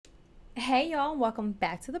Hey y'all, welcome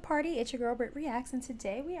back to the party. It's your girl BrittReacts, and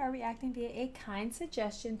today we are reacting via a kind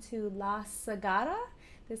suggestion to La Cigarra.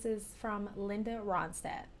 This is from Linda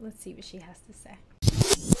Rondstadt. Let's see what she has to say.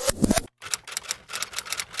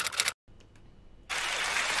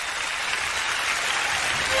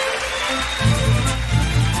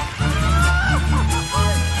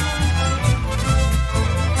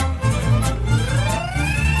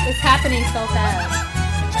 It's happening so fast.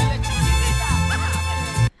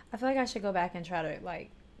 I feel like I should go back and try to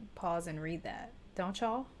like pause and read that. Don't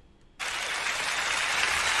y'all?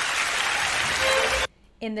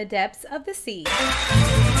 In the depths of the sea,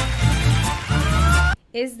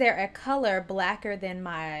 is there a color blacker than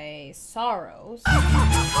my sorrows?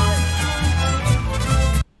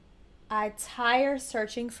 I tire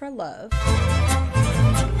searching for love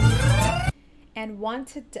and want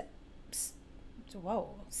to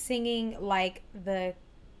singing like the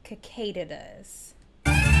cicada does.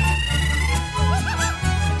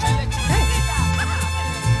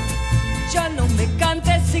 Ya no me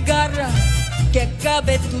cantes, cigarra, que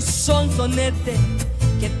acabe tu sonsonete,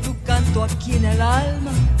 que tu canto aquí en el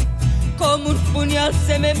alma, como un puñal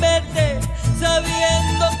se me mete,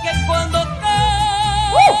 sabiendo que cuando cantas,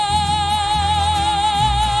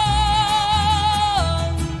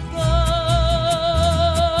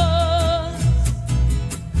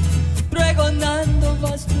 pregonando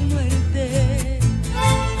vas tu muerte.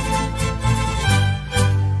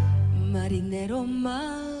 Marinero,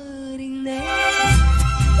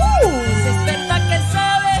 desperta que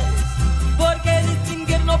sabes, porque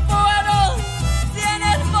distinguir no puedo, si en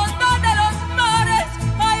el fondo de los mares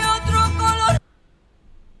hay otro color.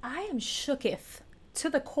 I am shooketh to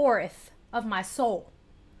the coreth of my soul.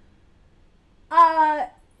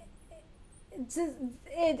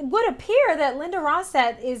 It would appear that Linda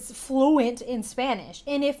Rondstadt is fluent in Spanish,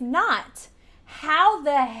 and if not, how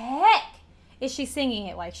the heck is she singing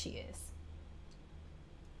it like she is?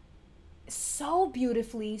 So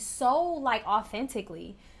beautifully, so like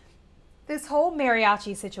authentically. This whole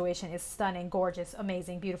mariachi situation is stunning, gorgeous,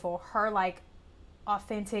 amazing, beautiful. Her like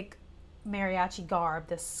authentic mariachi garb,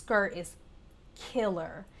 the skirt is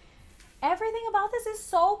killer. Everything about this is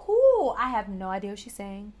so cool. I have no idea what she's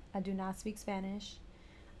saying. I do not speak Spanish.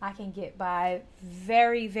 I can get by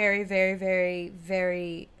very, very, very, very,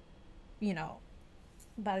 very, you know,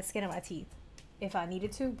 by the skin of my teeth if I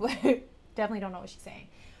needed to, but definitely don't know what she's saying.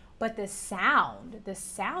 But the sound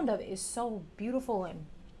of it is so beautiful and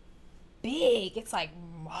big. It's like,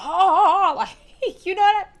 oh, like, you know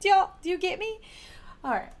what? Do you get me?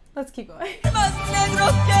 All right, let's keep going.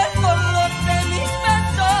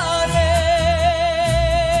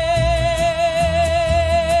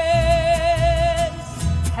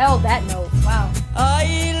 Held that note. Wow.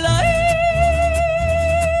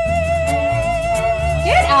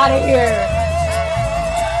 Get out of here.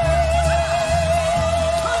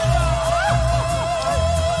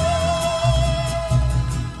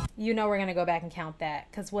 You know we're going to go back and count that,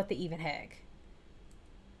 because what the even heck?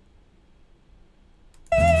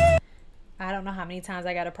 I don't know how many times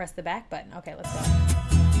I got to press the back button. Okay, let's go.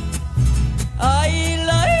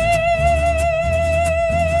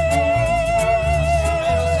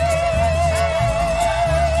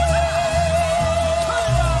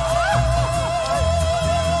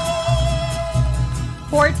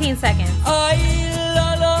 14 seconds.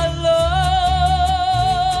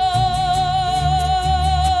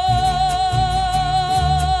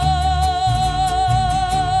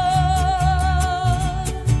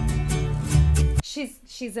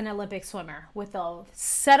 She's an Olympic swimmer with a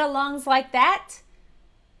set of lungs like that.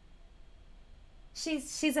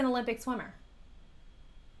 She's an Olympic swimmer.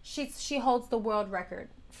 She holds the world record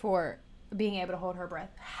for being able to hold her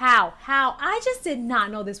breath. How? I just did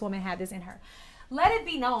not know this woman had this in her. Let it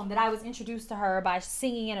be known that I was introduced to her by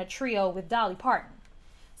singing in a trio with Dolly Parton.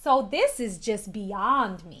 So this is just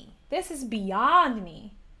beyond me. This is beyond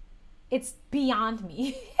me. It's beyond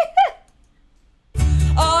me.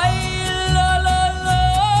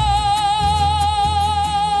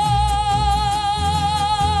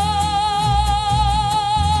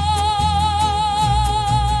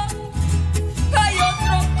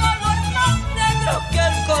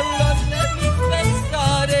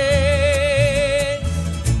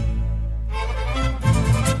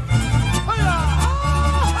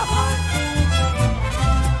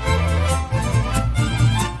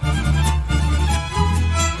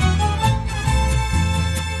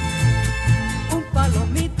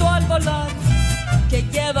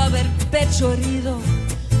 Herido,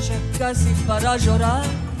 ya casi para llorar,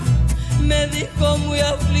 me dijo muy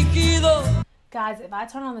afligido. Guys, if I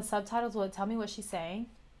turn on the subtitles, will it tell me what she's saying?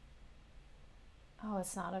 Oh,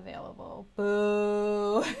 it's not available.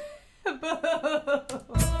 Boo. Boo.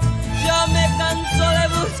 Ya me canso de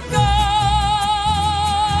buscar.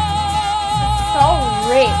 So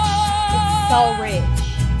rich. It's so rich.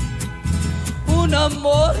 Un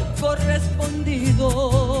amor correspondido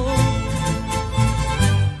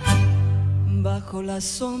bajo la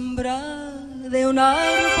sombra de un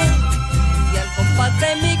árbol y al compás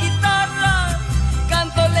de mi guitarra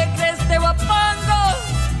canto alegre este guapango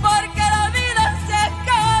porque la vida se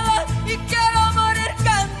acaba y quiero morir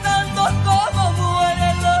cantando como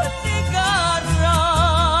mueren los cigarras.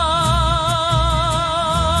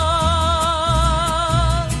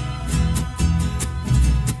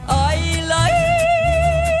 Ay, la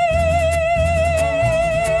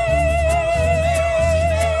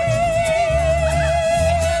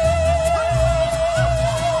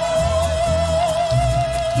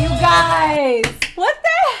Guys, what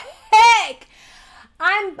the heck?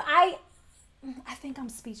 I think I'm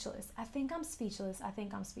speechless. I think I'm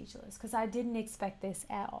speechless because I didn't expect this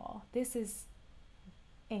at all. This is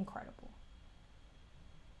incredible.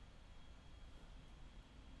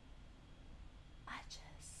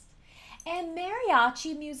 And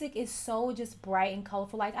mariachi music is so just bright and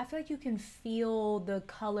colorful. Like, I feel like you can feel the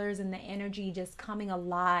colors and the energy just coming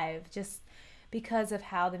alive just because of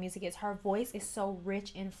how the music is. Her voice is so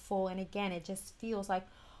rich and full, and again, it just feels like,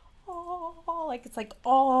 oh, like it's like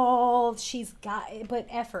all she's got, but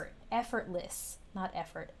effortless, not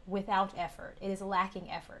effort, without effort. It is lacking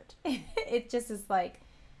effort. It just is like,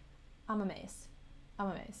 I'm amazed.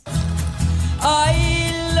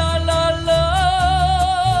 ay, la, la, la.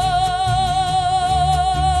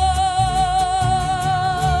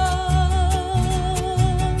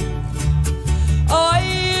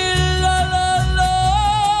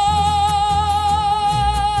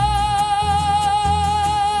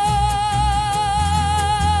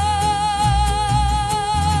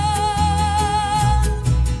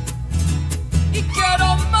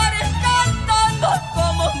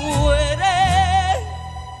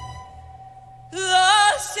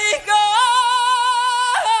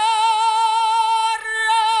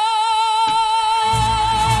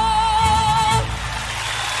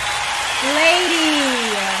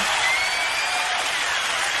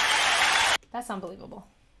 That's unbelievable.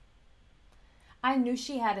 I knew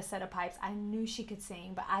she had a set of pipes. I knew she could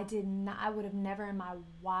sing, but I would have never in my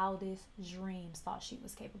wildest dreams thought she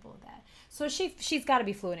was capable of that. So she's got to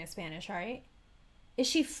be fluent in Spanish, right? Is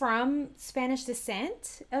she from Spanish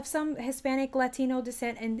descent, of some Hispanic Latino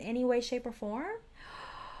descent in any way, shape, or form?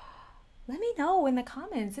 Let me know in the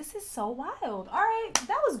comments. This is so wild. All right,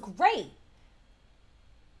 that was great.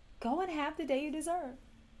 Go and have the day you deserve.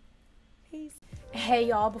 Peace. Hey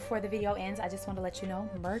y'all, before the video ends, I just want to let you know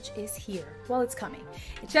merch is here. Well, it's coming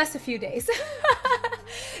in just a few days.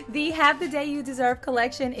 The Have the Day You Deserve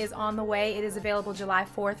collection is on the way. It is available July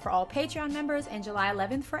 4th for all Patreon members and July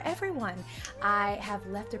 11th for everyone. I have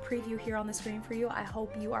left a preview here on the screen for you. I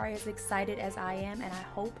hope you are as excited as I am, and I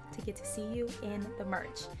hope to get to see you in the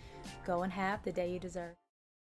merch. Go and have the day you deserve.